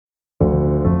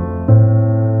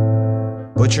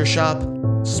butcher shop,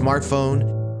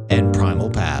 smartphone, and primal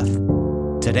path.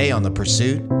 Today on The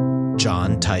Pursuit,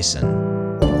 John Tyson.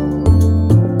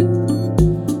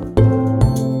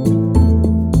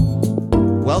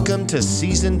 Welcome to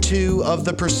Season 2 of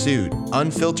The Pursuit,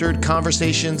 unfiltered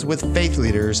conversations with faith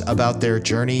leaders about their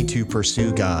journey to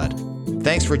pursue God.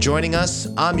 Thanks for joining us.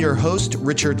 I'm your host,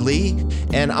 Richard Lee,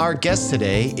 and our guest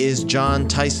today is John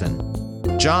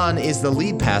Tyson. John is the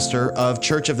lead pastor of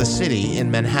Church of the City in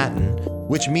Manhattan,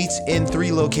 which meets in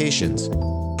 3 locations.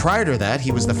 Prior to that,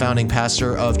 he was the founding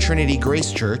pastor of Trinity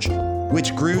Grace Church,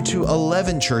 which grew to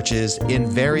 11 churches in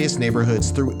various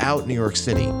neighborhoods throughout New York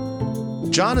City.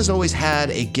 John has always had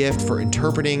a gift for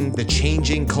interpreting the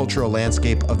changing cultural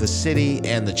landscape of the city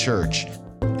and the church.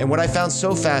 And what I found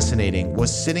so fascinating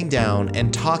was sitting down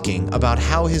and talking about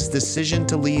how his decision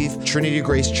to leave Trinity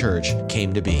Grace Church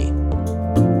came to be.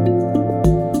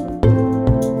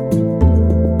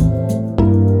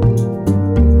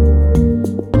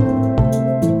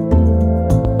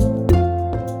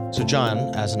 So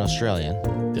John, as an Australian,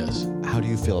 yes, how do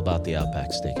you feel about the Outback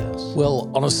Steakhouse?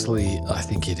 Well, honestly, I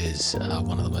think it is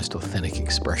one of the most authentic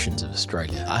expressions of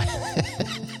Australia.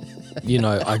 You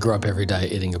know, I grew up every day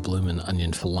eating a bloomin'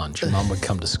 onion for lunch. Mum would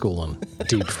come to school and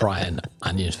deep fry an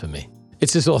onion for me.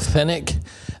 It's as authentic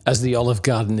as the Olive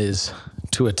Garden is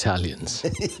to Italians.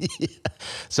 Yeah.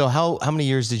 So how many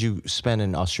years did you spend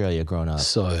in Australia growing up?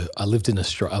 So I lived in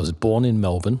Australia. I was born in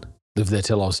Melbourne, lived there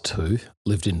till I was 2,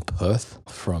 lived in Perth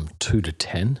from 2 to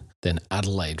 10. Then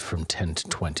Adelaide from 10 to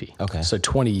 20. Okay. So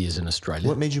 20 years in Australia.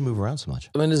 What made you move around so much?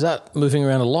 I mean, is that moving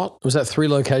around a lot? Was that 3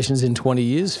 locations in 20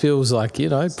 years? Feels like, you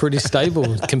know, pretty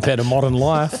stable compared to modern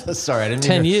life. Sorry, I didn't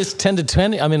 10 years, 10 to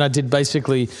 20. I mean, I did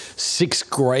basically 6th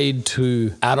grade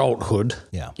to adulthood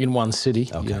in one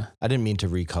city. Okay. You know? I didn't mean to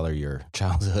recolor your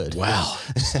childhood. Wow.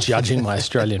 Just judging my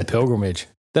Australian pilgrimage.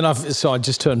 Then I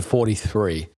just turned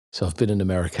 43. So I've been in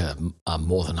America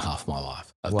more than half my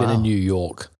life. I've been in New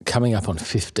York coming up on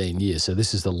 15 years. So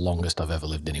this is the longest I've ever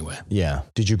lived anywhere. Yeah.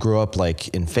 Did you grow up like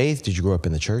in faith? Did you grow up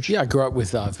in the church? Yeah, I grew up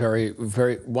with very,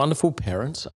 very wonderful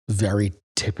parents, very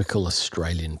typical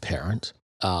Australian parents.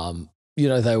 You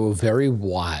know, they were very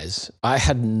wise. I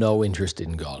had no interest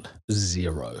in God,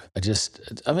 0.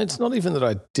 I mean, it's not even that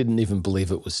I didn't even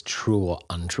believe it was true or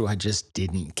untrue. I just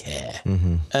didn't care.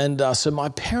 Mm-hmm. And so my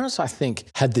parents, I think,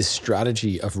 had this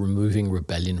strategy of removing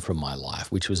rebellion from my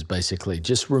life, which was basically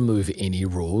just remove any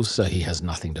rules so he has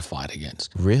nothing to fight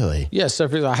against. Really? Yeah, so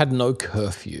I had no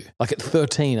curfew. Like at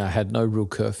 13, I had no real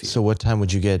curfew. So what time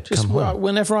would you come home?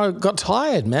 Whenever I got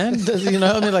tired, man. You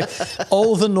know, I mean, like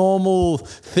all the normal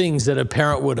things that a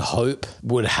parent would hope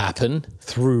would happen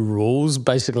through rules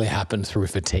basically happen through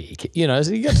fatigue. You know,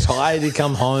 so you get tired, you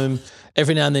come home,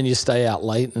 every now and then you stay out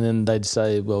late, and then they'd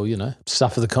say, well, you know,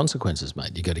 suffer the consequences,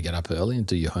 mate. You got to get up early and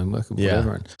do your homework and whatever.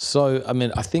 Yeah. And so, I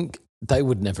mean, I think they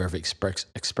would never have express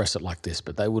it like this,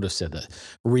 but they would have said that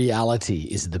reality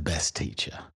is the best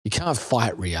teacher. You can't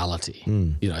fight reality,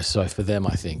 you know. So for them,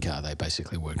 I think they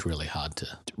basically worked really hard to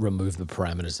remove the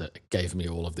parameters that gave me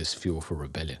all of this fuel for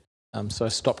rebellion. So I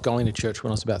stopped going to church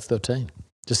when I was about 13.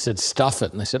 Just said, stuff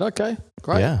it. And they said, okay,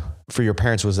 great. Yeah. For your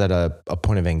parents, was that a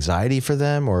point of anxiety for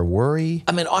them or worry?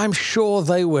 I mean, I'm sure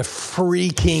they were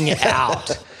freaking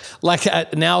out. Like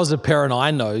now as a parent,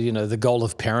 I know, you know, the goal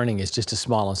of parenting is just to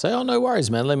smile and say, oh, no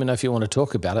worries, man. Let me know if you want to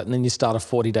talk about it. And then you start a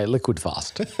 40-day liquid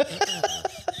fast.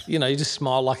 You know, you just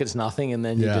smile like it's nothing and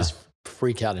then you just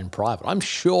freak out in private. I'm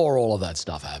sure all of that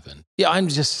stuff happened. Yeah, I'm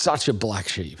just such a black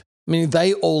sheep. I mean,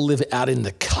 they all live out in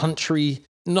the country,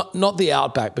 not the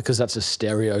outback because that's a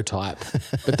stereotype,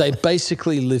 but they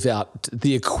basically live out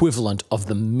the equivalent of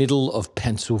the middle of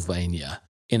Pennsylvania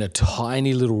in a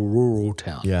tiny little rural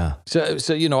town. Yeah.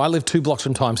 So you know, I live 2 blocks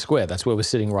from Times Square. That's where we're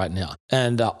sitting right now.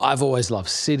 And I've always loved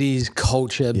cities,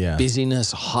 culture,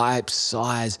 busyness, hype,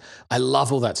 size. I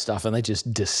love all that stuff, and they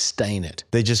just disdain it.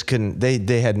 They just couldn't,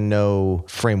 they had no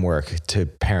framework to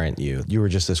parent you. You were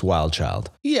just this wild child.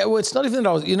 Yeah, well, it's not even that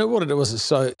I was, you know what it was?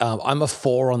 So I'm a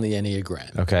 4 on the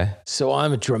Enneagram. Okay. So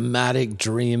I'm a dramatic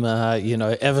dreamer, you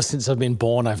know, ever since I've been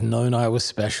born, I've known I was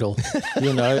special,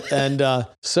 you know, and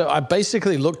so I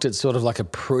basically looked at sort of like a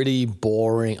pretty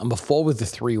boring, I'm a 4 with the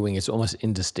 3 wing, it's almost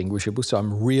indistinguishable. So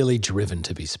I'm really driven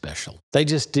to be special. They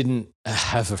just didn't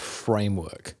have a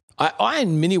framework. I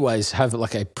in many ways have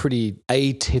like a pretty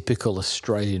atypical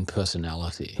Australian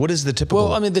personality. What is the typical?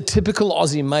 Well, I mean, the typical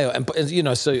Aussie male. And, you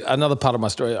know, so another part of my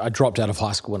story, I dropped out of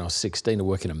high school when I was 16 to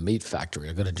work in a meat factory.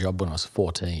 I got a job when I was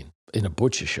 14. in a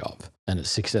butcher shop. And at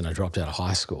 16, I dropped out of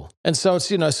high school. And so it's,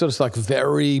 sort of like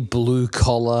very blue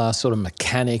collar, sort of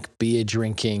mechanic, beer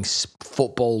drinking,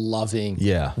 football loving,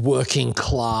 working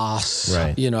class,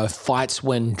 fights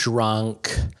when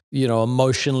drunk,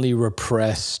 emotionally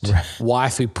repressed,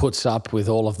 wife who puts up with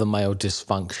all of the male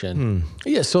dysfunction.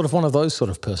 Yeah, sort of one of those sort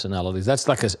of personalities. That's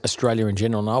like Australia in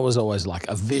general. And I was always like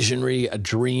a visionary, a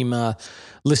dreamer,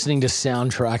 listening to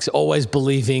soundtracks, always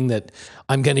believing that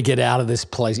I'm going to get out of this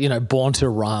place, born to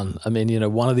run. I mean,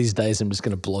 one of these days I'm just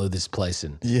going to blow this place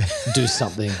and do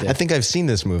something. I think I've seen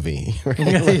this movie. Right?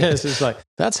 Yes, it's like,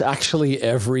 that's actually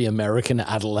every American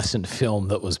adolescent film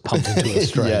that was pumped into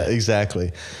Australia. Yeah,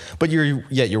 exactly. But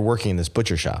you're working in this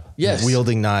butcher shop. Yes.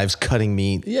 Wielding knives, cutting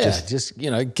meat. Yeah, just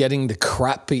getting the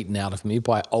crap beaten out of me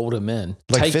by older men.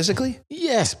 Like physically?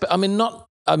 Yes, but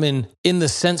in the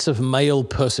sense of male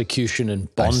persecution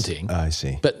and bonding. I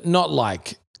see. But not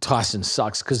like Tyson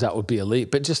sucks, because that would be elite,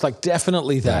 but just like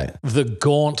definitely the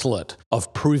gauntlet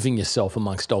of proving yourself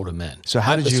amongst older men. So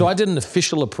how did you? So I did an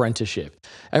official apprenticeship.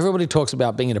 Everybody talks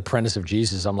about being an apprentice of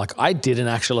Jesus. I'm like, I did an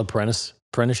actual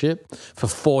apprenticeship for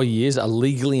 4 years, a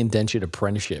legally indentured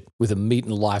apprenticeship with the Meat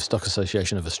and Livestock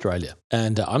Association of Australia.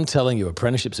 And I'm telling you,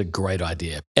 apprenticeship's a great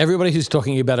idea. Everybody who's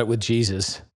talking about it with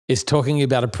Jesus is talking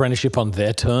about apprenticeship on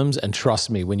their terms. And trust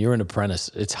me, when you're an apprentice,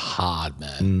 it's hard,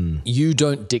 man. You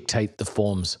don't dictate the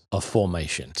forms of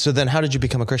formation. So then how did you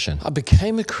become a Christian? I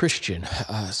became a Christian.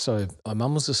 So my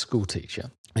mum was a school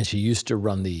teacher, and she used to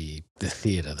run the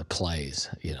theater, the plays,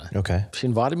 Okay. She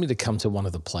invited me to come to one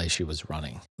of the plays she was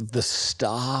running. The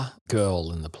star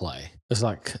girl in the play was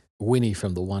like Winnie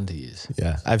from the Wonder Years.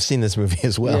 Yeah, I've seen this movie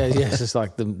as well. Yes. It's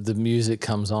like the music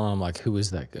comes on, and I'm like, who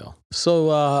is that girl?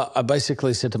 So I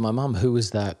basically said to my mum, who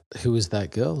is that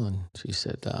girl? And she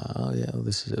said, it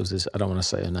was this. I don't want to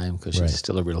say her name because she's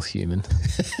still a real human.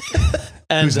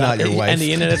 And, who's not your wife. And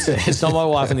the internet, it's not my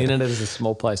wife, and the internet is a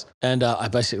small place. And I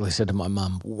basically said to my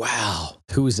mum, wow,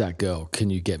 who is that girl? Can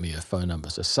you get me her phone number?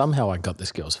 So somehow I got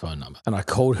this girl's phone number, and I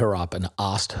called her up and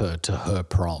asked her to her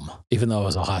prom, even though I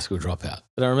was a high school dropout.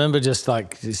 But I remember just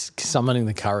summoning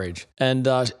the courage. And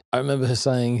I remember her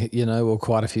saying,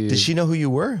 quite a few. Did she know who you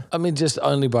were? I mean, just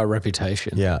only by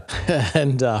reputation. Yeah.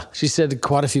 And she said,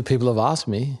 quite a few people have asked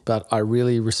me, but I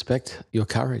really respect your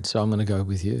courage, so I'm going to go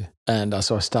with you. And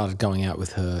so I started going out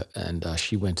with her, and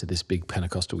she went to this big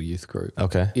Pentecostal youth group.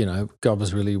 Okay. God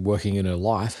was really working in her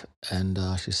life. And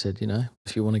she said,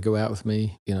 if you want to go out with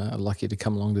me, I'd like you to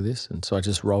come along to this. And so I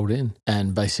just rolled in.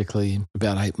 And basically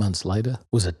about 8 months later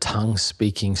was a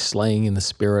tongue-speaking, slaying in the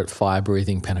spirit,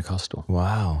 fire-breathing Pentecostal.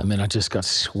 Wow. I mean, I just got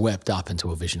swept up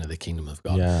into a vision of the kingdom of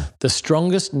God. Yeah. The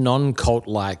strongest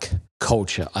non-cult-like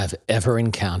culture I've ever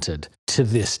encountered to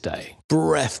this day.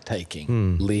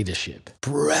 Breathtaking leadership,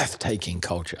 breathtaking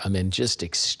culture. I mean, just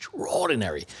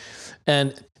extraordinary.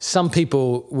 And some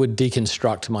people would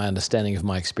deconstruct my understanding of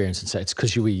my experience and say, it's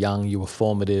because you were young, you were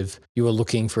formative, you were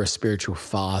looking for a spiritual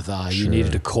father, you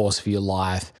needed a course for your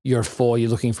life, you're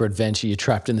looking for adventure, you're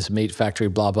trapped in this meat factory,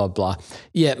 blah, blah, blah.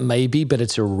 Yeah, maybe, but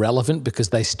it's irrelevant because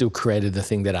they still created the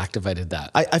thing that activated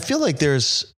that. I feel like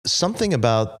there's something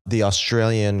about the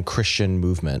Australian Christian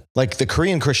movement, like the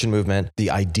Korean Christian movement,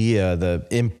 the idea, the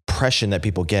impression that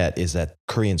people get is that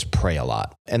Koreans pray a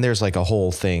lot. And there's like a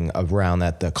whole thing around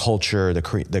that, the culture,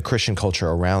 the Christian culture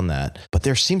around that. But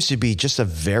there seems to be just a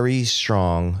very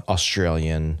strong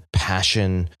Australian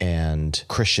passion and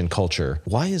Christian culture.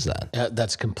 Why is that?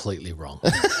 That's completely wrong.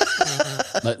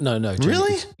 No.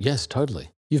 Really? Yes, totally.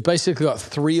 You've basically got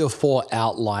 3 or 4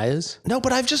 outliers. No,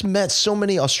 but I've just met so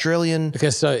many Australian. Okay,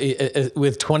 so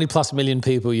with 20 plus million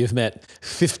people, you've met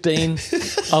 15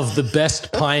 of the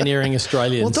best pioneering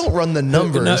Australians. Well, don't run the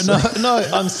numbers. No,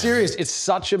 I'm serious. It's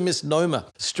such a misnomer.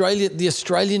 The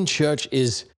Australian church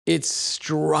it's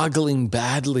struggling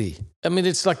badly. I mean,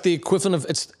 it's like the equivalent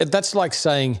of, that's like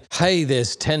saying, hey,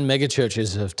 there's 10 mega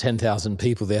churches of 10,000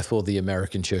 people, therefore the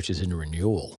American church is in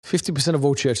renewal. 50% of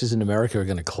all churches in America are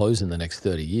going to close in the next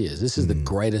 30 years. This is the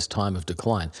greatest time of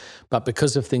decline. But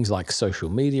because of things like social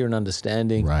media and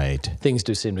understanding, things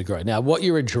do seem to grow. Now, what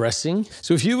you're addressing,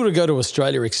 so if you were to go to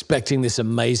Australia expecting this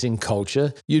amazing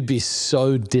culture, you'd be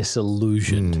so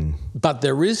disillusioned. But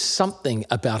there is something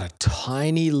about a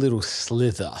tiny little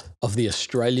slither of the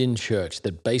Australian church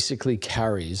that basically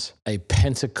carries a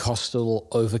Pentecostal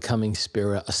overcoming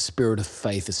spirit, a spirit of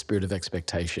faith, a spirit of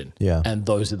expectation. Yeah. And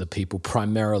those are the people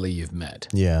primarily you've met.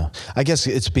 Yeah. I guess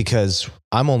it's because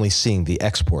I'm only seeing the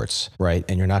exports, right?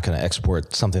 And you're not going to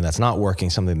export something that's not working,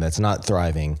 something that's not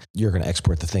thriving. You're going to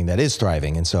export the thing that is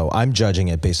thriving. And so I'm judging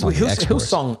it based on the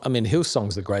exports.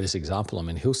 Hillsong's the greatest example.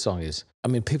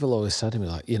 People always say to me,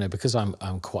 like, because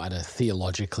I'm quite a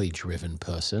theologically driven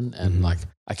person, and like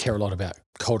I care a lot about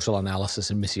cultural analysis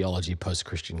and missiology,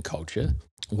 post-Christian culture.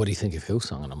 What do you think of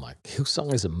Hillsong? And I'm like,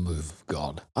 Hillsong is a move of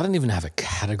God. I don't even have a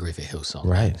category for Hillsong.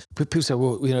 Right. But people say,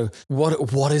 well,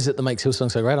 what is it that makes Hillsong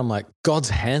so great? I'm like, God's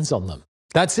hands on them.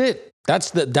 That's it. That's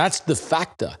the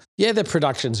factor. Yeah, their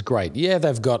production's great. Yeah,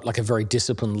 they've got like a very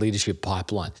disciplined leadership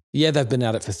pipeline. Yeah, they've been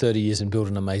at it for 30 years and built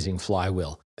an amazing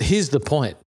flywheel. Here's the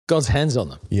point. God's hands on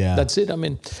them. Yeah. That's it.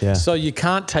 So you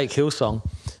can't take Hillsong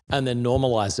and then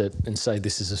normalize it and say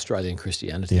this is Australian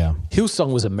Christianity. Yeah.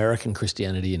 Hillsong was American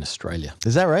Christianity in Australia.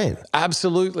 Is that right?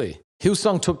 Absolutely.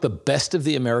 Hillsong took the best of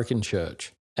the American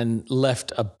church and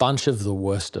left a bunch of the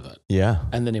worst of it. Yeah.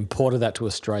 And then imported that to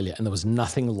Australia, and there was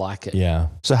nothing like it. Yeah.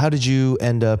 So how did you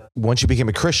end up, once you became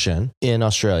a Christian in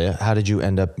Australia, how did you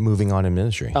end up moving on in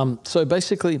ministry? So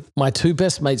basically, my two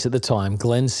best mates at the time,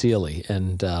 Glenn Searley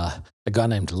and a guy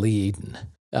named Lee Eden,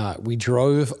 we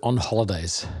drove on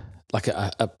holidays like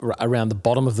around the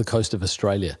bottom of the coast of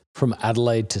Australia from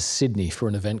Adelaide to Sydney for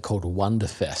an event called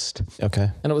Wonderfest. Okay.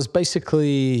 And it was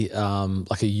basically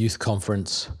like a youth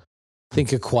conference.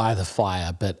 Think Acquire the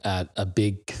Fire, but at a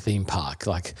big theme park,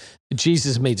 like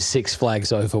Jesus meets Six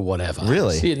Flags over whatever.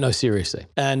 Really? No, seriously.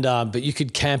 And but you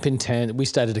could camp in tent. We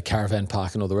stayed at a caravan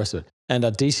park and all the rest of it. And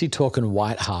DC Talk and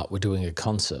Whiteheart were doing a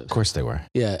concert. Of course they were.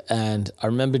 Yeah, and I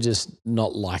remember just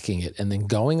not liking it, and then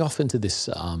going off into this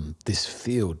this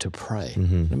field to pray.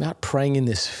 Mm-hmm. I'm out praying in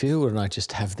this field, and I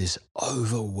just have this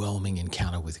overwhelming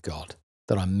encounter with God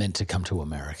that I'm meant to come to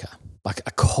America. Like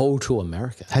a call to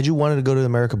America. Had you wanted to go to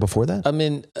America before that?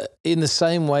 In the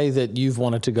same way that you've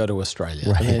wanted to go to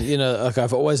Australia. Right. Like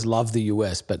I've always loved the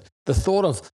US, but the thought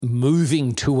of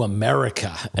moving to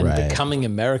America and becoming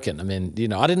American,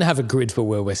 I didn't have a grid for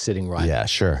where we're sitting right now. Yeah,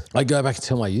 sure. I go back and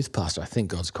tell my youth pastor, I think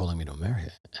God's calling me to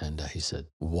America. And he said,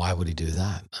 why would he do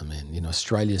that?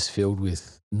 Australia's filled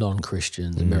with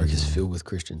non-Christians. America's filled with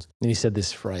Christians. And he said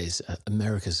this phrase,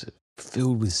 America's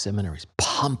filled with seminaries,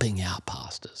 pumping out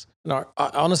pastors. And I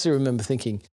honestly remember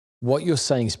thinking, what you're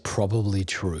saying is probably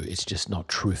true. It's just not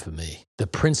true for me. The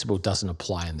principle doesn't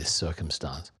apply in this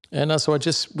circumstance. And so I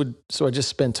just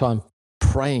spent time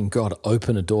praying, God,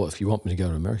 open a door. If you want me to go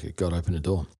to America, God, open a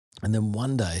door. And then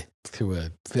one day, through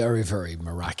a very, very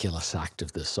miraculous act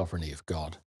of the sovereignty of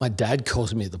God, my dad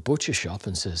calls me at the butcher shop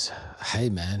and says, hey,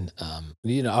 man,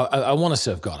 I want to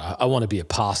serve God. I want to be a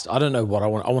pastor. I don't know what I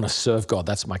want. I want to serve God.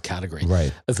 That's my category.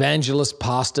 Right. Evangelist,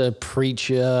 pastor,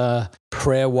 preacher,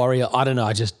 prayer warrior. I don't know.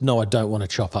 I just know I don't want to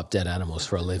chop up dead animals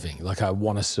for a living. Like I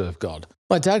want to serve God.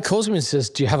 My dad calls me and says,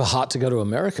 do you have a heart to go to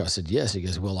America? I said, yes. He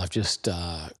goes, well, I've just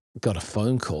got a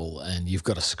phone call and you've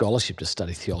got a scholarship to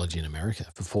study theology in America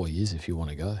for 4 years if you want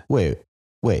to go. Wait.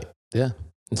 Yeah.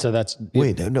 And so that's...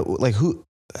 No, like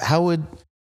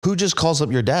who just calls up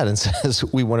your dad and says,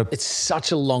 we want to... It's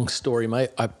such a long story, mate.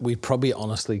 We probably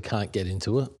honestly can't get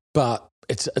into it, but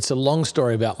it's a long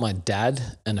story about my dad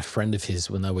and a friend of his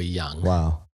when they were young.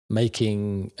 Wow.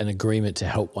 Making an agreement to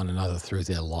help one another through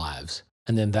their lives.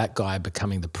 And then that guy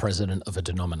becoming the president of a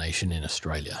denomination in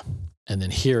Australia. And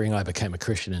then hearing I became a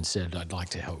Christian and said, I'd like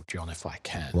to help John if I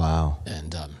can. Wow.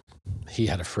 And he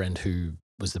had a friend who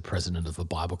was the president of a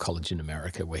Bible college in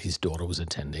America where his daughter was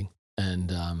attending.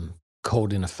 And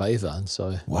called in a favor. And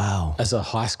so as a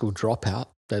high school dropout,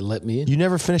 they let me in. You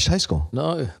never finished high school?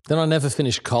 No. Then I never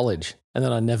finished college. And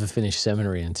then I never finished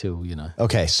seminary until,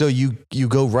 Okay. So you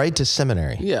go right to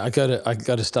seminary. Yeah. I go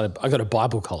to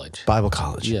Bible college. Bible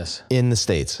college. Yes. In the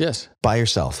States. Yes. By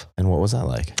yourself. And what was that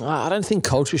like? I don't think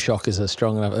culture shock is a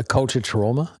strong enough. A culture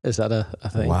trauma. Is that a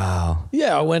thing? Wow.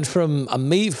 Yeah. I went from a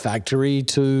meat factory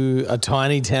to a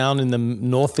tiny town in the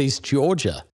northeast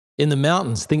Georgia. In the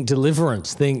mountains, think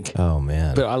Deliverance, Oh,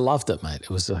 man. But I loved it, mate. It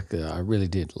was like, I really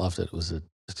did, loved it. It was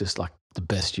just like the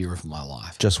best year of my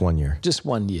life. Just 1 year? Just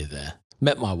 1 year there.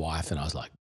 Met my wife and I was like,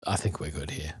 I think we're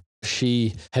good here.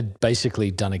 She had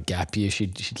basically done a gap year.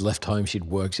 She'd left home, she'd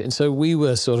worked. And so we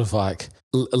were sort of like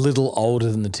a little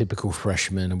older than the typical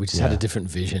freshman and we just had a different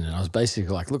vision. And I was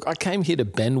basically like, look, I came here to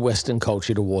bend Western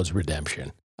culture towards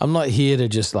redemption. I'm not here to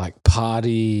just like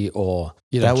party or,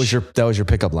 That was your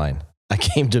pickup line. I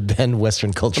came to bend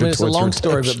Western culture towards redemption. It's a long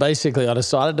story, but basically I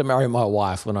decided to marry my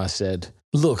wife when I said,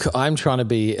 look, I'm trying to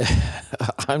be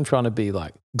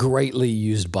like greatly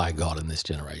used by God in this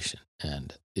generation.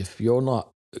 And if you're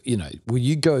not, will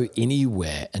you go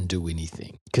anywhere and do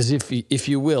anything? Because if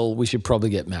you will, we should probably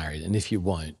get married. And if you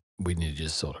won't, we need to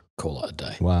just sort of call it a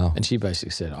day. Wow. And she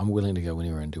basically said, I'm willing to go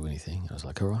anywhere and do anything. I was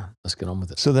like, all right, let's get on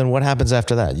with it. So then what happens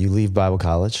after that? You leave Bible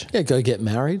college? Yeah, go get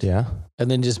married. Yeah. And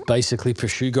then just basically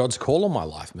pursue God's call on my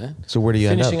life, man. So where do you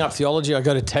Finishing end up theology, I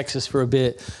go to Texas for a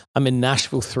bit. I'm in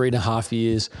Nashville 3.5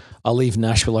 years. I leave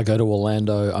Nashville, I go to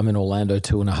Orlando. I'm in Orlando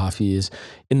 2.5 years.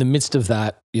 In the midst of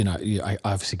that, I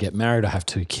obviously get married. I have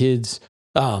 2 kids.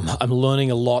 I'm learning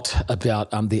a lot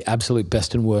about the absolute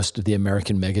best and worst of the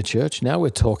American megachurch. Now we're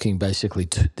talking basically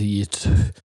the year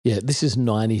this is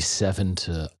 97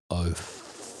 to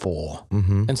 04.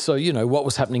 Mm-hmm. And so, what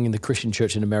was happening in the Christian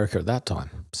church in America at that time?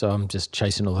 So I'm just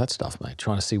chasing all that stuff, mate,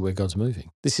 trying to see where God's moving.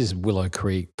 This is Willow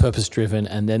Creek, purpose-driven,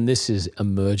 and then this is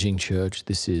emerging church.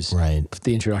 This is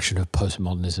the introduction of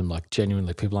postmodernism, like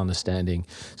genuinely people understanding,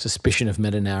 suspicion of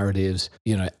meta-narratives,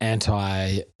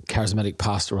 anti-charismatic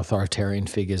pastor authoritarian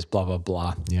figures, blah, blah,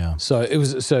 blah. Yeah. So it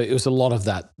was a lot of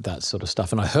that sort of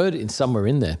stuff. And I heard somewhere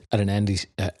in there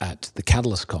at the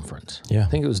Catalyst conference. Yeah. I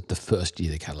think it was the first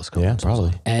year the Catalyst conference. Yeah,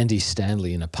 probably. Andy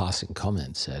Stanley in a passing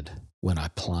comment said, when I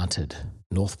planted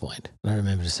North Point. And I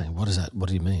remember just saying, what is that? What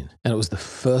do you mean? And it was the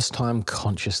first time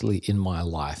consciously in my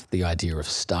life, the idea of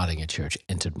starting a church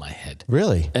entered my head.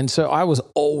 Really? And so I was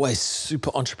always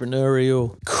super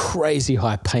entrepreneurial, crazy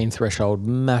high pain threshold,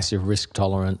 massive risk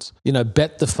tolerance,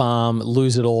 bet the farm,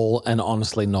 lose it all, and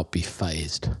honestly not be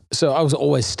fazed. So I was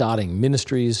always starting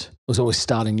ministries, was always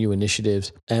starting new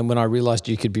initiatives. And when I realized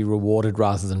you could be rewarded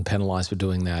rather than penalized for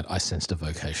doing that, I sensed a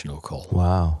vocational call.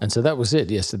 Wow. And so that was it.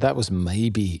 Yeah. So that was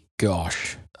maybe,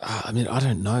 I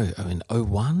don't know.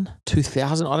 01,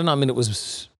 2000? I don't know. It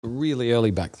was really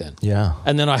early back then. Yeah.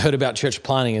 And then I heard about church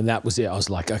planning and that was it. I was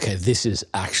like, okay, this is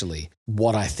actually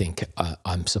what I think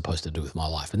I'm supposed to do with my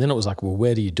life. And then it was like, well,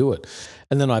 where do you do it?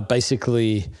 And then I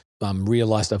basically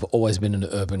realized I've always been an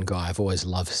urban guy. I've always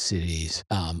loved cities.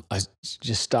 I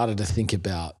just started to think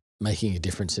about making a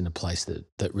difference in a place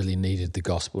that really needed the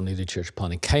gospel, needed church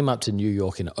planting. Came up to New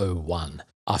York in 01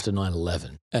 after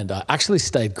 9/11. And I actually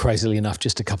stayed, crazily enough,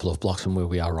 just a couple of blocks from where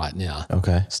we are right now.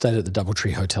 Okay. Stayed at the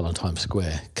Doubletree Hotel in Times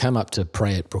Square. Came up to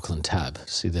pray at Brooklyn Tab,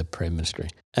 see their prayer ministry.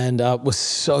 And was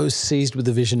so seized with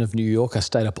the vision of New York, I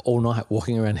stayed up all night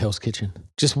walking around Hell's Kitchen,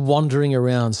 just wandering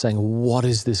around saying, what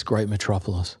is this great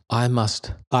metropolis? I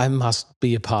must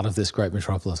be a part of this great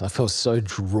metropolis. I felt so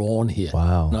drawn here.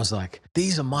 Wow. And I was like,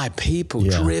 these are my people,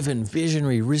 driven,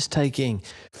 visionary, risk-taking,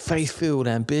 faith-filled,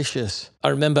 ambitious. I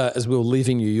remember as we were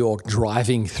leaving New York,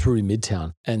 driving through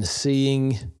Midtown and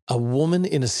seeing a woman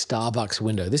in a Starbucks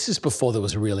window. This is before there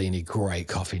was really any great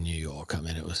coffee in New York.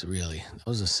 It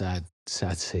was a sad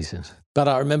season. But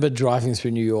I remember driving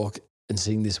through New York and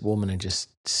seeing this woman and just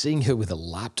seeing her with a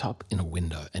laptop in a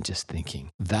window and just thinking,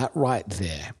 that right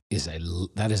there is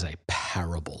a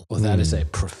parable, or that is a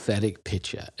prophetic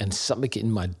picture. And something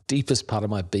in my deepest part of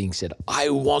my being said, I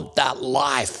want that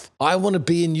life. I want to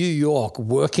be in New York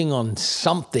working on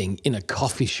something in a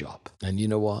coffee shop. And you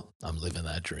know what? I'm living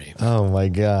that dream. Oh my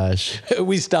gosh.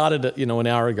 We started it, an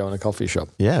hour ago in a coffee shop.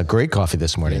 Yeah, great coffee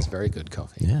this morning. It's very good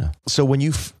coffee. Yeah. So when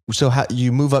how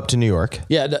you move up to New York?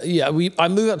 Yeah. I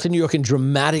moved up to New York in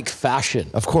dramatic fashion.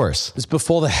 Of course. It's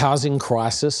before the housing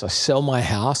crisis. I sell my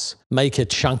house, make a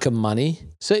chunk of money.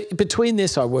 So between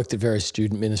this, I worked at various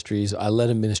student ministries. I led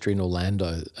a ministry in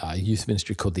Orlando, a youth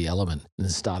ministry called The Element, and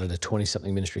then started a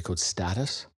 20-something ministry called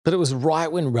Status. But it was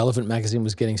right when Relevant Magazine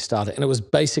was getting started. And it was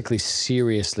basically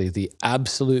seriously the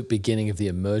absolute beginning of the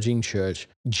emerging church,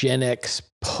 Gen X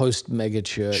post-mega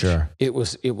church. Sure. It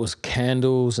was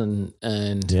candles and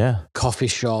coffee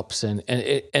shops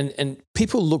and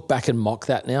people look back and mock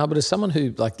that now. But as someone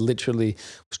who literally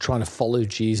was trying to follow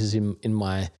Jesus in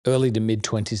my early to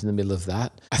mid-20s in the middle of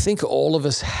that, I think all of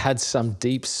us had some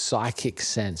deep psychic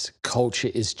sense. Culture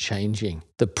is changing.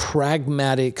 The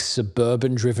pragmatic,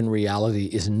 suburban-driven reality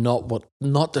is not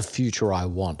the future I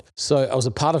want. So I was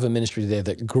a part of a ministry there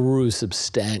that grew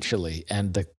substantially,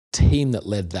 and the team that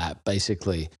led that,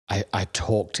 basically, I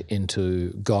talked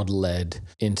into, God led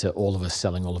into all of us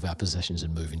selling all of our possessions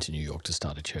and moving to New York to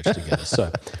start a church together.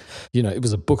 So, it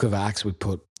was a book of Acts. We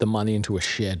put the money into a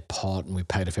shared pot and we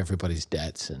paid off everybody's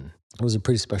debts, and it was a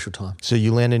pretty special time. So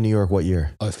you land in New York what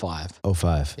year? 05.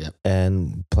 05. Yep.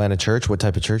 And plant a church? What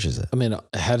type of church is it?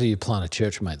 How do you plant a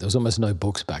church, mate? There was almost no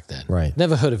books back then. Right.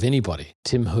 Never heard of anybody.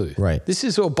 Tim who? Right. This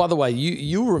is, by the way,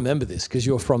 you'll remember this because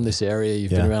you're from this area.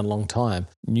 You've been around a long time.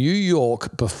 New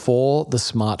York, before the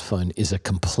smartphone, is a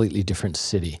completely different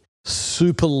city.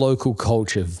 Super local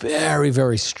culture, very,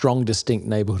 very strong, distinct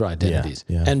neighborhood identities.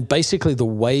 Yeah. And basically the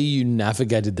way you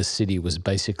navigated the city was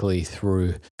basically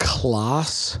through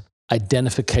class,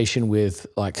 identification with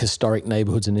like historic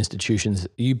neighborhoods and institutions,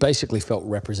 you basically felt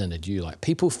represented you. Like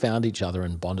people found each other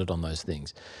and bonded on those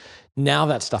things. Now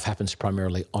that stuff happens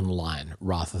primarily online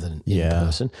rather than in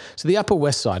person. So the Upper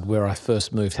West Side, where I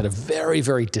first moved, had a very,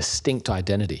 very distinct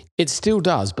identity. It still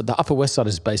does, but the Upper West Side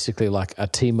is basically like a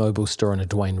T-Mobile store and a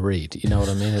Dwayne Reed. You know what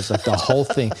I mean? It's like the whole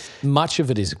thing. Much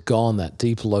of it is gone, that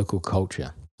deep local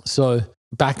culture. So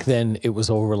back then it was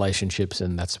all relationships,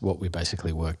 and that's what we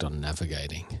basically worked on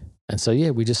navigating. And so, yeah,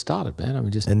 we just started, man.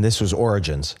 And this was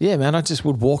Origins. Yeah, man, I just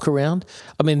would walk around.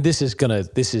 I mean, this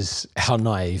is how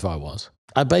naive I was.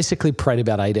 I basically prayed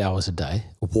about 8 hours a day,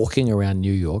 walking around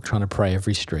New York, trying to pray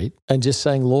every street and just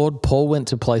saying, Lord, Paul went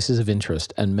to places of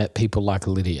interest and met people like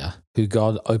Lydia, who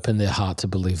God opened their heart to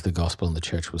believe the gospel and the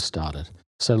church was started.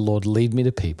 So Lord, lead me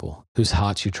to people whose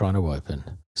hearts you're trying to open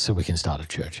so we can start a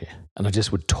church here. And I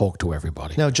just would talk to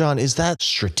everybody. Now, John, is that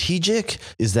strategic?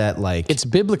 Is that like... It's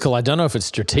biblical. I don't know if it's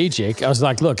strategic. I was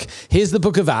like, look, here's the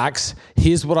book of Acts.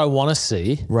 Here's what I want to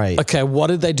see. Right. Okay, what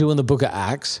did they do in the book of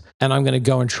Acts? And I'm going to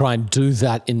go and try and do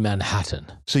that in Manhattan.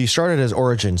 So you started as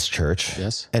Origins Church.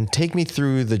 Yes. And take me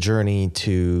through the journey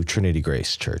to Trinity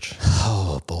Grace Church.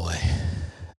 Oh, boy.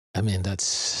 I mean,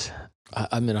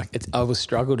 I will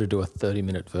struggle to do a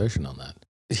 30-minute version on that.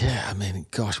 Yeah, I mean,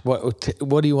 gosh, what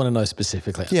do you want to know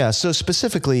specifically? Yeah, so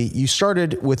specifically, you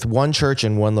started with one church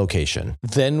in one location.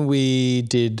 Then we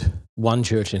did one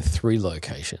church in 3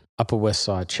 locations. Upper West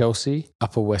Side, Chelsea,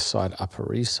 Upper West Side,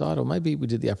 Upper East Side, or maybe we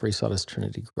did the Upper East Side as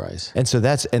Trinity Grace. And so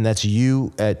that's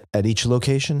you at each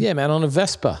location? Yeah, man, on a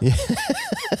Vespa. Yeah.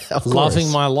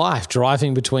 Loving my life,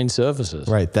 driving between services.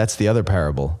 Right, that's the other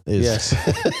parable. Yes.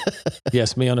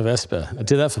 Yes, me on a Vespa. I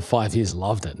did that for 5 years,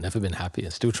 loved it, never been happier,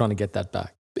 still trying to get that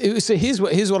back. So here's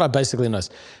what I basically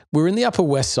noticed. We're in the Upper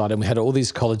West Side and we had all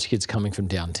these college kids coming from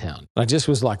downtown. And I just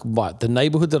was like, what? The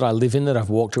neighborhood that I live in, that I've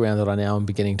walked around, that I now am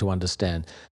beginning to understand,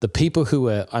 the people who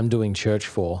I'm doing church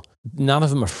for, none of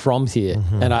them are from here.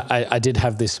 Mm-hmm. And I did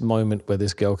have this moment where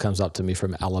this girl comes up to me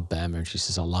from Alabama and she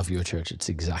says, I love your church. It's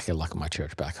exactly like my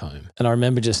church back home. And I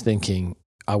remember just thinking,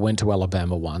 I went to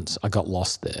Alabama once. I got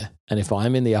lost there. And if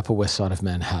I'm in the Upper West Side of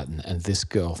Manhattan and this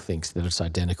girl thinks that it's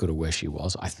identical to where she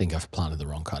was, I think I've planted the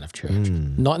wrong kind of church.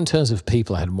 Not in terms of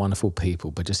people. I had wonderful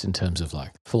people, but just in terms of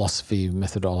like philosophy,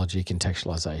 methodology,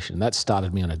 contextualization. That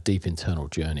started me on a deep internal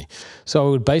journey. So I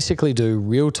would basically do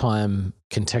real-time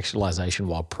contextualization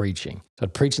while preaching. So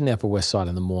I'd preach in the Upper West Side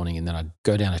in the morning, and then I'd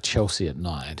go down to Chelsea at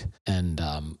night, and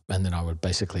then I would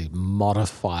basically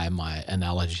modify my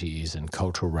analogies and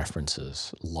cultural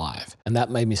references live. And that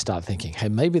made me start thinking, hey,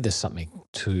 maybe there's something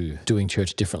to doing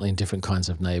church differently in different kinds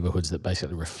of neighborhoods that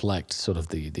basically reflect sort of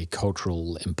the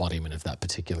cultural embodiment of that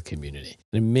particular community.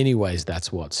 And in many ways,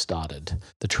 that's what started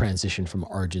the transition from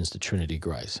Origins to Trinity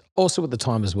Grace. Also at the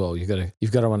time as well, you've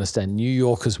got to understand, New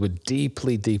Yorkers were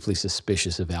deeply, deeply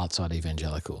suspicious of outside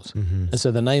evangelicals. Mm-hmm. And so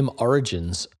the name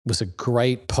Origins was a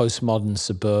great postmodern,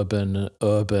 suburban,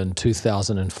 urban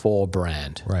 2004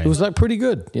 brand. Right. It was like pretty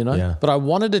good, you know? Yeah. But I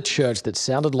wanted a church that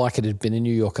sounded like it had been in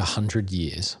New York 100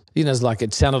 years. You know, it's like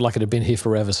it sounded like it had been here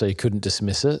forever, so you couldn't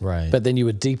dismiss it. Right. But then you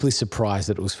were deeply surprised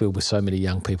that it was filled with so many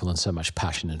young people and so much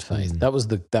passion and faith. That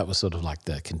was sort of like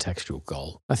the contextual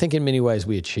goal. I think in many ways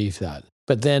we achieved that.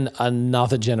 But then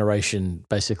another generation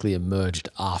basically emerged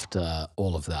after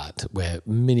all of that, where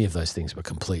many of those things were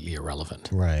completely irrelevant.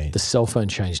 Right. The cell phone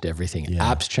changed everything. Yeah.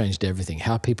 Apps changed everything.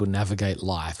 How people navigate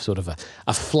life, sort of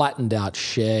a flattened out,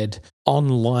 shared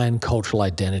online cultural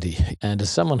identity. And as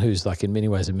someone who's like in many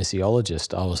ways a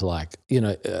missiologist, I was like, you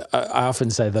know, I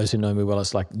often say, those who know me well,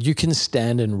 it's like, you can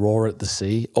stand and roar at the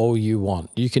sea all you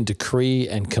want. You can decree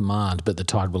and command, but the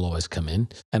tide will always come in.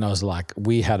 And I was like,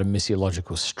 we had a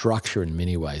missiological structure in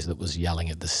many ways that was yelling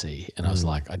at the sea. And I was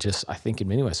like, I think in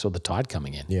many ways saw the tide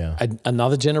coming in. Yeah.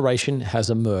 Another generation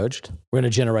has emerged. We're in a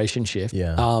generation shift.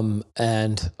 Yeah.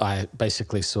 And I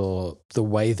basically saw the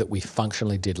way that we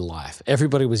functionally did life.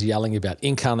 Everybody was yelling about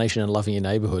incarnation and loving your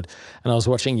neighborhood. And I was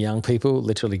watching young people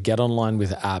literally get online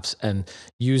with apps and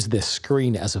use their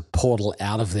screen as a portal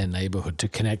out of their neighborhood to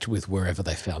connect with wherever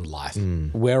they found life.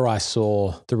 Where I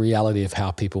saw the reality of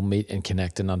how people meet and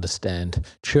connect and understand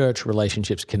church,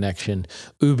 relationships, connection.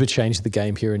 Uber changed the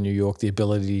game here in New York, the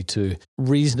ability to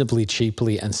reasonably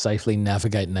cheaply and safely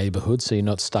navigate neighborhoods so you're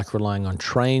not stuck relying on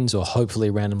trains or hopefully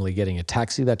randomly getting a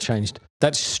taxi. That changed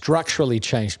That structurally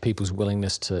changed people's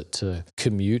willingness to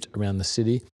commute around the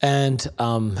city. And,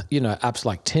 apps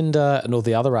like Tinder and all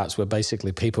the other apps where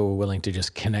basically people were willing to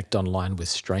just connect online with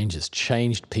strangers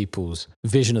changed people's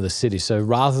vision of the city. So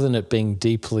rather than it being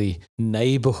deeply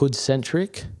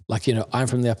neighborhood-centric, like, I'm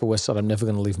from the Upper West Side, I'm never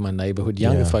going to leave my neighborhood.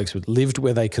 Younger folks lived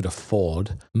where they could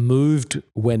afford, moved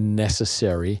when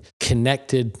necessary,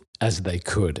 connected as they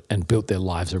could, and built their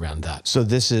lives around that. So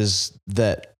this is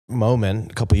that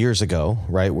moment a couple years ago,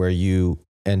 right, where you've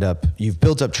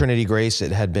built up Trinity Grace.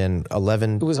 It had been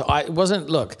 11.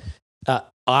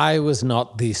 I was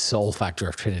not the sole factor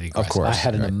of Trinity Grace. Of course. I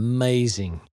had an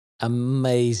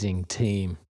amazing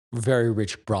team, very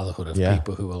rich brotherhood of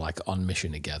people who were like on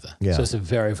mission together. Yeah. So it's a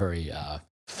very, very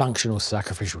functional,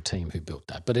 sacrificial team who built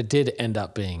that. But it did end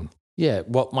up being,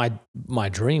 what my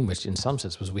dream, which in some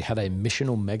sense was we had a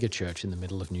missional megachurch in the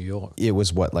middle of New York. It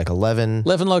was what, like 11?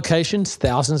 11 locations,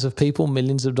 thousands of people,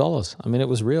 millions of dollars. I mean, it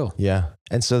was real. Yeah.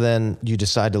 And so then you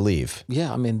decide to leave.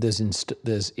 Yeah. I mean, there's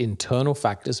internal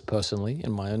factors personally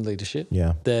in my own leadership.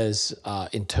 Yeah. There's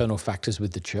internal factors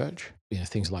with the church,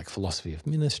 things like philosophy of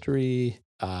ministry,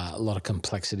 a lot of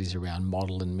complexities around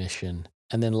model and mission.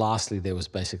 And then lastly, there was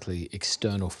basically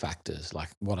external factors like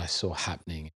what I saw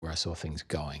happening, where I saw things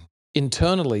going.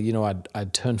 Internally,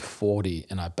 I'd turned 40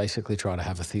 and I basically tried to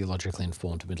have a theologically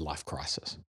informed midlife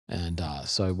crisis. And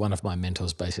so one of my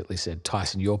mentors basically said,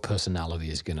 Tyson, your personality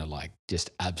is going to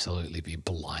just absolutely be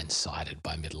blindsided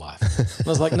by midlife. And I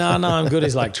was like, no, I'm good.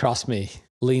 He's like, trust me,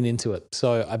 lean into it.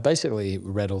 So I basically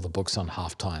read all the books on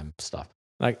halftime stuff.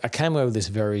 I came away with this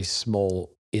very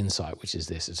small insight, which is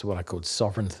this. It's what I called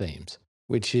sovereign themes,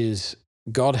 which is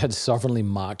God had sovereignly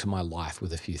marked my life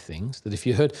with a few things that if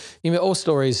you heard, all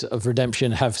stories of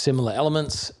redemption have similar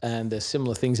elements and there's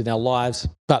similar things in our lives.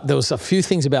 But there was a few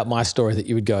things about my story that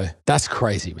you would go, that's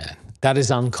crazy, man. That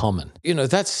is uncommon.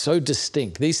 That's so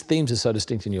distinct. These themes are so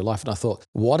distinct in your life. And I thought,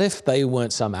 what if they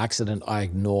weren't some accident I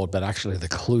ignored, but actually the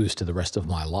clues to the rest of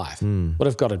my life? What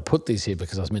if God had put these here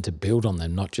because I was meant to build on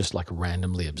them, not just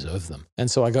randomly observe them? And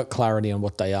so I got clarity on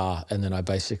what they are. And then I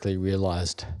basically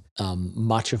realized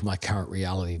much of my current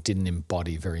reality didn't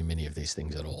embody very many of these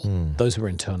things at all. Those were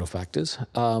internal factors.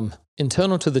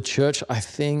 Internal to the church, I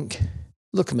think...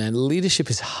 Look, man, leadership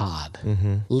is hard.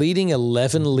 Leading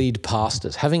 11 lead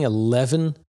pastors, having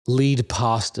 11 lead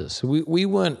pastors. We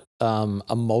weren't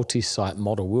a multi-site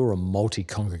model. We were a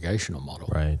multi-congregational model.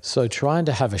 Right. So trying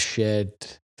to have a shared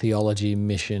theology,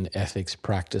 mission, ethics,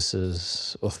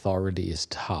 practices, authority is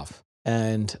tough.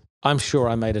 And I'm sure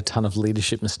I made a ton of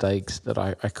leadership mistakes that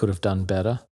I could have done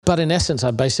better. But in essence,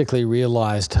 I basically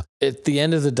realized at the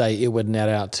end of the day, it would net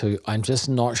out to, I'm just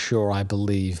not sure I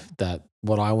believe that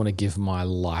what I want to give my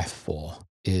life for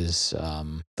is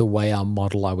the way our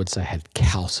model, I would say, had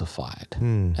calcified.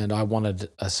 And I wanted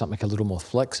something a little more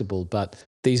flexible. But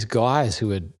these guys who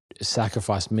had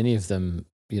sacrificed, many of them,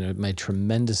 made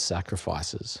tremendous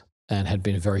sacrifices and had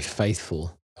been very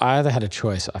faithful. I either had a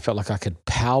choice. I felt like I could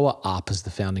power up as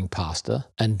the founding pastor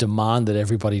and demand that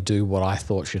everybody do what I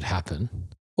thought should happen.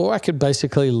 Or I could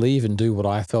basically leave and do what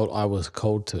I felt I was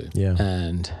called to. Yeah.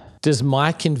 And does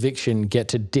my conviction get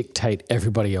to dictate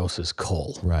everybody else's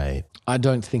call? Right. I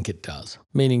don't think it does.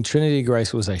 Meaning Trinity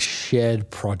Grace was a shared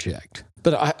project.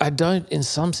 But I don't, in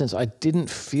some sense, I didn't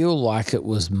feel like it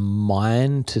was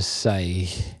mine to say,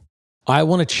 I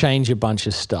want to change a bunch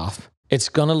of stuff. It's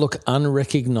going to look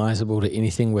unrecognizable to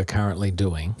anything we're currently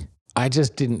doing. I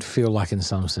just didn't feel like, in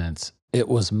some sense, it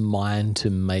was mine to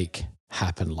make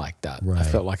happen like that. Right. I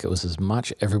felt like it was as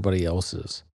much everybody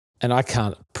else's. And I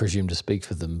can't presume to speak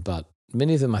for them, but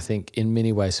many of them, I think, in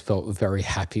many ways felt very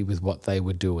happy with what they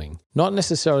were doing. Not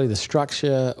necessarily the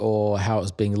structure or how it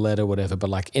was being led or whatever,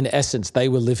 but in essence, they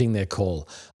were living their call.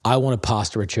 I want to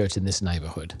pastor a church in this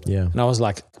neighborhood. Yeah. And I was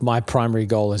like, my primary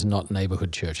goal is not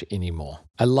neighborhood church anymore.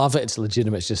 I love it. It's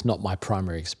legitimate. It's just not my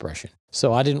primary expression.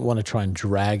 So I didn't want to try and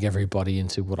drag everybody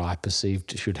into what I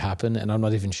perceived should happen. And I'm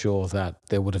not even sure that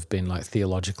there would have been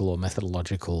theological or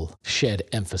methodological shared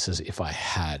emphasis if I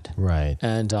had. Right.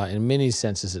 And in many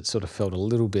senses, it sort of felt a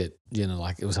little bit,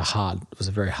 it was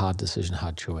a very hard decision,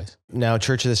 hard choice. Now,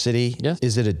 Church of the City, yes.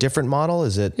 Is it a different model?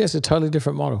 Yes, it's a totally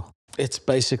different model. It's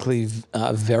basically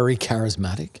very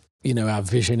charismatic. Our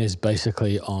vision is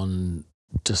basically on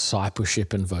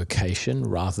discipleship and vocation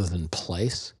rather than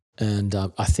place. And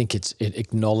I think it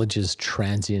acknowledges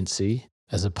transiency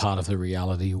as a part of the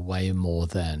reality way more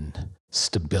than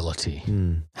stability.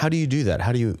 How do you do that?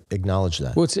 How do you acknowledge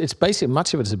that? Well, it's basically,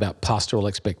 much of it is about pastoral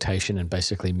expectation and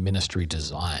basically ministry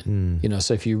design.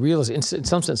 So if you realize, in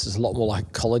some sense, it's a lot more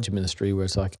like college ministry where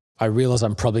it's like, I realize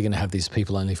I'm probably going to have these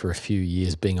people only for a few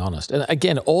years, being honest. And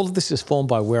again, all of this is formed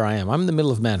by where I am. I'm in the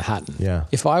middle of Manhattan. Yeah.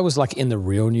 If I was like in the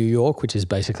real New York, which is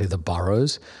basically the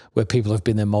boroughs, where people have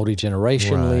been there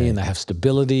multi-generationally and they have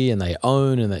stability and they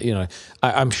own and they,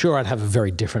 I'm sure I'd have a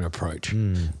very different approach.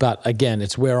 But again,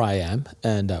 it's where I am.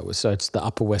 And so it's the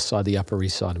Upper West Side, the Upper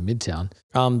East Side of Midtown.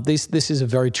 This is a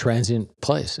very transient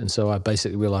place. And so I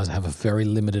basically realize I have a very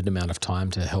limited amount of time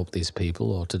to help these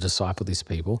people or to disciple these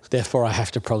people. Therefore, I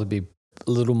have to probably be a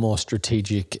little more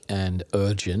strategic and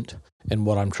urgent in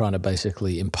what I'm trying to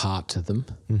basically impart to them.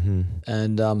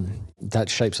 And that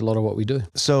shapes a lot of what we do.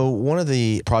 So one of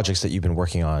the projects that you've been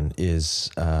working on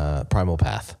is Primal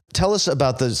Path. Tell us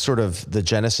about the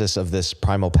genesis of this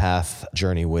Primal Path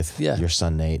journey with your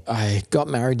son, Nate. I got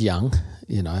married young,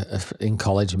 in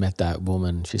college, met that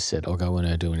woman. She said, I'll go in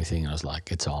and do anything. And I was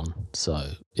like, it's on. So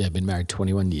I've been married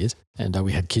 21 years and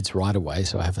we had kids right away.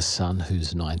 So I have a son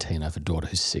who's 19. I have a daughter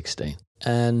who's 16.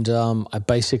 And I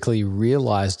basically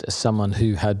realized, as someone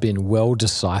who had been well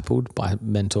discipled by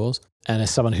mentors and as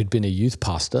someone who'd been a youth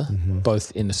pastor,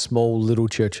 both in small little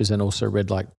churches and also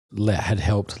had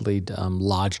helped lead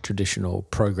large traditional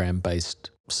program-based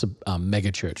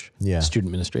mega church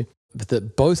student ministry,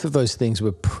 that both of those things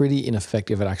were pretty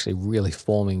ineffective at actually really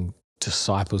forming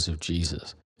disciples of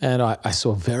Jesus. And I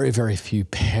saw very, very few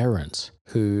parents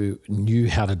who knew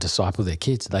how to disciple their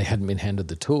kids. They hadn't been handed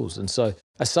the tools. And so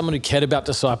as someone who cared about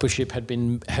discipleship, had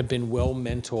been well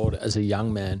mentored as a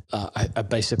young man, I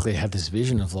basically had this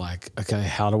vision of okay,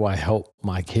 how do I help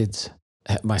my kids?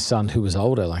 My son who was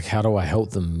older, how do I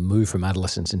help them move from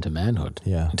adolescence into manhood,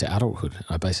 into adulthood? And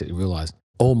I basically realized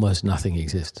almost nothing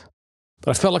exists.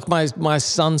 But I felt like my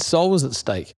son's soul was at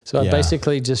stake. So I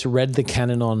basically just read the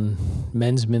canon on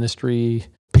men's ministry,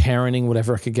 parenting,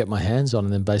 whatever I could get my hands on,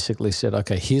 and then basically said,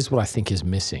 okay, here's what I think is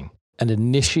missing. An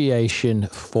initiation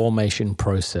formation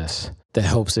process that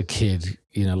helps a kid,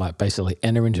 basically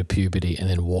enter into puberty and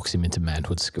then walks him into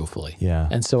manhood skillfully. Yeah.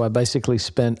 And so I basically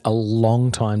spent a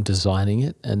long time designing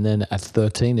it, and then at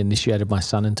 13 initiated my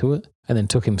son into it and then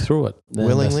took him through it.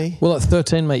 Willingly? Well, at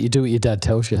 13, mate, you do what your dad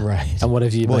tells you. Right. And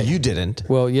whatever you Well, you didn't.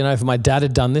 Well, if my dad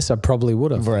had done this, I probably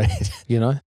would have. Right.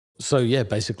 So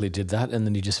basically did that, and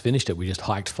then he just finished it. We just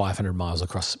hiked 500 miles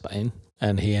across Spain,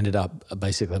 and he ended up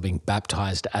basically being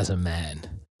baptized as a man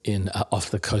off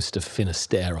the coast of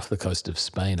Finisterre, off the coast of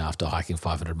Spain, after hiking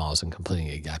 500 miles and completing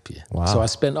a gap year. Wow. So I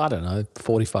spent,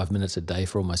 45 minutes a day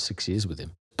for almost 6 years with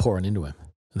him, pouring into him.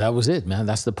 That was it, man.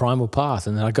 That's the primal path.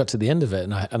 And then I got to the end of it,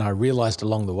 and I realized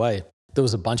along the way there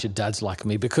was a bunch of dads like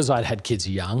me, because I'd had kids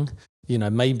young,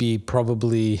 maybe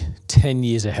probably 10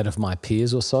 years ahead of my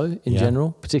peers or so in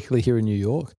general, particularly here in New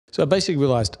York. So I basically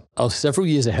realized I was several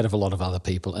years ahead of a lot of other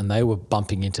people, and they were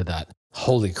bumping into that,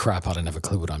 holy crap, I don't have a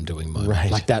clue what I'm doing moment. Right.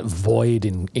 Like that void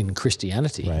in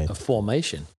Christianity of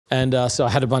formation. And so I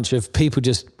had a bunch of people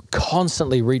just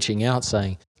constantly reaching out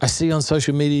saying, I see on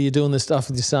social media you're doing this stuff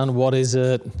with your son. What is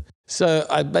it? So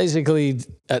I basically,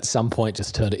 at some point,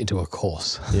 just turned it into a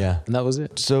course. Yeah. And that was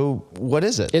it. So what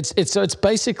is it? It's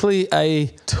basically a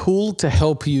tool to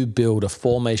help you build a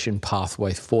formation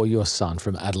pathway for your son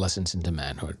from adolescence into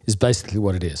manhood, is basically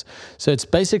what it is. So it's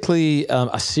basically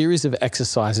a series of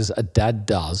exercises a dad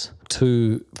does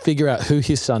to figure out who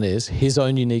his son is, his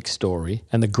own unique story,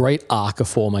 and the great arc of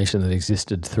formation that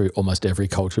existed through almost every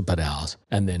culture but ours,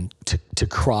 and then to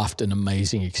craft an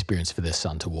amazing experience for their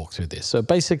son to walk through this. So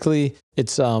basically,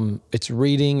 it's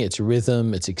reading, it's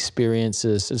rhythm, it's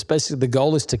experiences. It's basically, the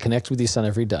goal is to connect with your son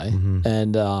every day. Mm-hmm.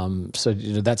 And so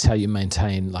that's how you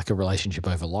maintain like a relationship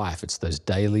over life. It's those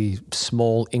daily,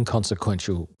 small,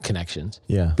 inconsequential connections.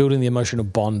 Yeah. Building the emotional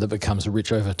bond that becomes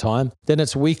rich over time. Then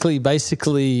it's weekly,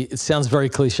 basically, it sounds very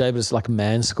cliche, but it's like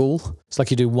man school. It's like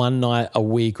you do one night a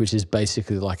week, which is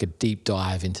basically like a deep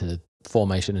dive into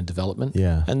formation and development.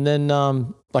 Yeah. And then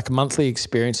like monthly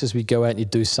experiences, we go out and you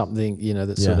do something,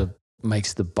 that sort of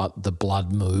makes the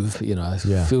blood move,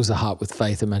 fills the heart with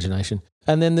faith, imagination.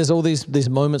 And then there's all these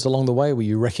moments along the way where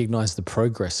you recognize the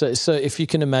progress. So if you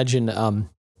can imagine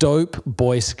dope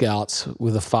Boy Scouts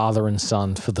with a father and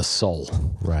son for the soul.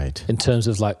 Right. In terms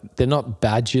of like, they're not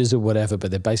badges or whatever,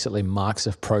 but they're basically marks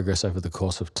of progress over the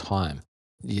course of time.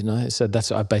 So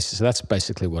that's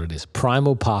basically what it is.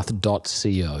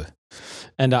 Primalpath.co.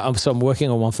 And so I'm working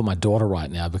on one for my daughter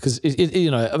right now because,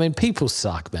 people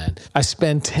suck, man. I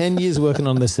spend 10 years working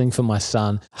on this thing for my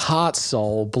son, heart,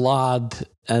 soul, blood.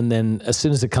 And then as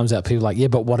soon as it comes out, people are like, yeah,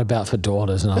 but what about for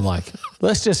daughters? And I'm like,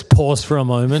 let's just pause for a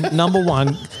moment. Number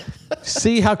one,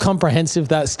 See how comprehensive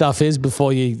that stuff is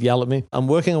before you yell at me? I'm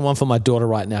working on one for my daughter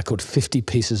right now called 50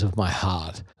 Pieces of My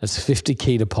Heart. That's 50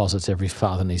 key deposits every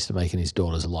father needs to make in his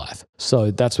daughter's life.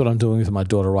 So that's what I'm doing with my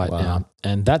daughter right now.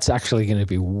 And that's actually going to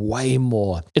be way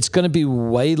more. It's going to be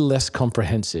way less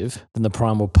comprehensive than the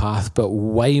primal path, but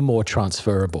way more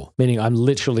transferable, meaning I'm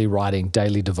literally writing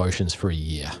daily devotions for a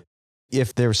year.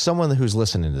 If there's someone who's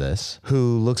listening to this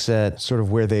who looks at sort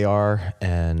of where they are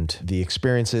and the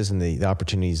experiences and the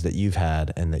opportunities that you've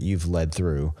had and that you've led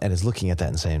through and is looking at that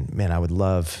and saying, man, I would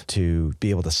love to be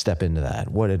able to step into that,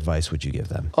 what advice would you give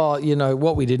them? Oh,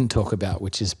 what we didn't talk about,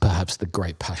 which is perhaps the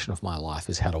great passion of my life,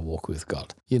 is how to walk with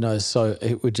God. So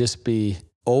it would just be,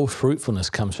 all fruitfulness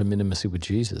comes from intimacy with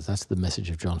Jesus. That's the message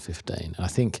of John 15. I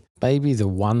think maybe the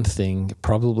one thing,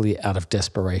 probably out of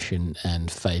desperation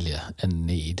and failure and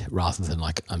need, rather than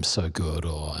like, I'm so good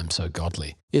or I'm so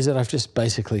godly, is that I've just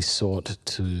basically sought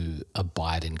to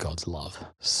abide in God's love.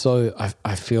 So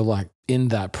I feel like in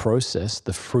that process,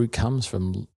 the fruit comes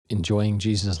from enjoying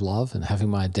Jesus' love and having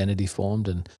my identity formed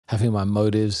and having my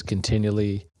motives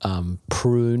continually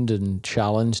pruned and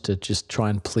challenged to just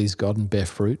try and please God and bear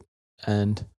fruit.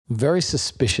 And I'm very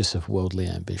suspicious of worldly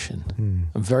ambition.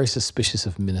 I'm very suspicious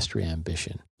of ministry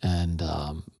ambition. And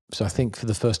so I think for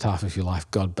the first half of your life,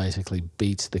 God basically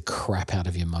beats the crap out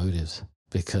of your motives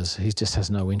because he just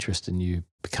has no interest in you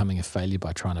becoming a failure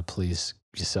by trying to please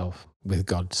yourself with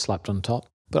God slapped on top.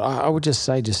 But I would just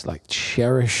say, just like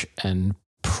cherish and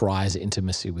prize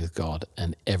intimacy with God,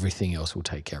 and everything else will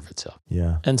take care of itself.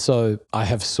 Yeah. And so I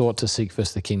have sought to seek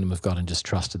first the kingdom of God and just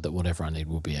trusted that whatever I need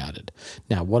will be added.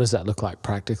 Now, what does that look like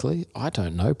practically? I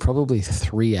don't know, probably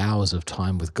 3 hours of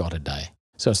time with God a day.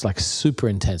 So it's like super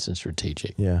intense and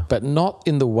strategic, but not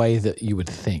in the way that you would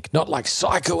think. Not like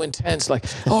psycho intense, like,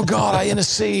 oh God, I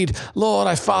intercede. Lord,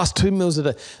 I fast 2 meals a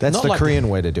day. That's not the like, Korean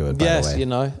way to do it, by the way.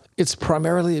 Yes, it's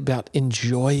primarily about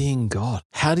enjoying God.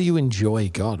 How do you enjoy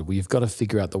God? Well, you've got to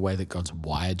figure out the way that God's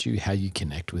wired you, how you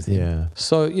connect with him. Yeah.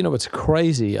 So, it's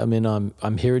crazy. I mean,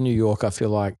 I'm here in New York. I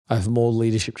feel like I have more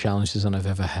leadership challenges than I've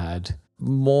ever had,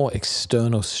 more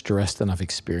external stress than I've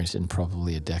experienced in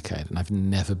probably a decade. And I've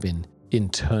never been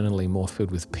internally more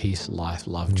filled with peace, life,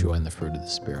 love, joy, and the fruit of the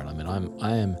Spirit. I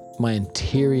mean, my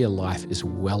interior life is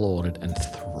well ordered and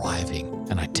thriving,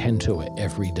 and I tend to it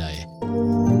every day.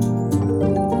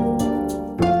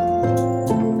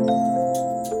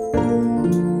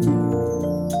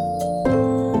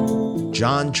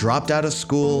 John dropped out of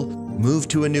school, moved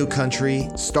to a new country,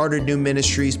 started new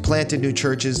ministries, planted new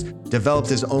churches, developed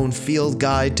his own field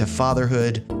guide to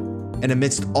fatherhood. And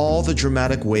amidst all the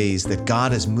dramatic ways that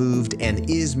God has moved and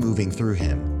is moving through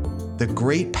him, the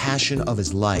great passion of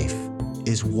his life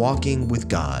is walking with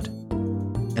God.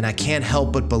 And I can't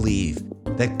help but believe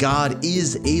that God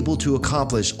is able to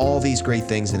accomplish all these great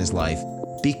things in his life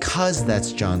because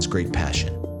that's John's great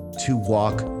passion, to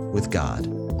walk with God.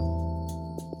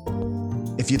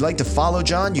 If you'd like to follow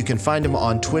John, you can find him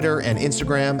on Twitter and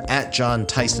Instagram at John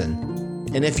Tyson.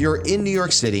 And if you're in New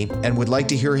York City and would like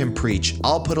to hear him preach,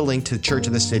 I'll put a link to Church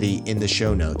of the City in the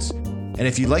show notes. And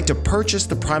if you'd like to purchase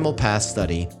the Primal Path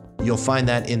study, you'll find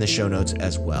that in the show notes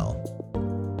as well.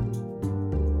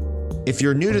 If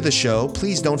you're new to the show,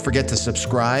 please don't forget to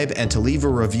subscribe and to leave a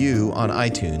review on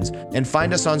iTunes, and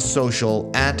find us on social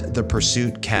at The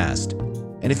Pursuit Cast.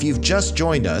 And if you've just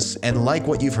joined us and like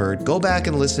what you've heard, go back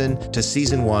and listen to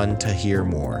Season 1 to hear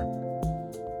more.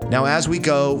 Now, as we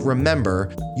go,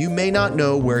 remember, you may not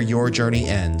know where your journey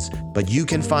ends, but you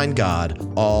can find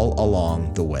God all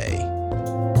along the way.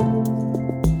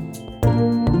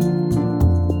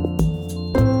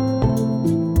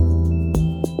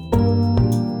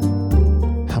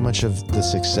 How much of the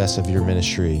success of your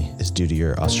ministry is due to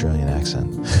your Australian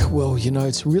accent? Well,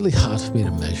 it's really hard for me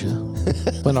to measure.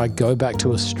 When I go back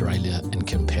to Australia and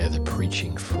compare the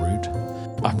preaching fruit,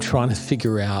 I'm trying to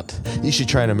figure out... You should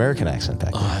try an American accent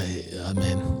back then. I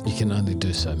mean, you can only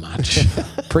do so much.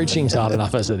 Preaching's hard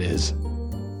enough as it is.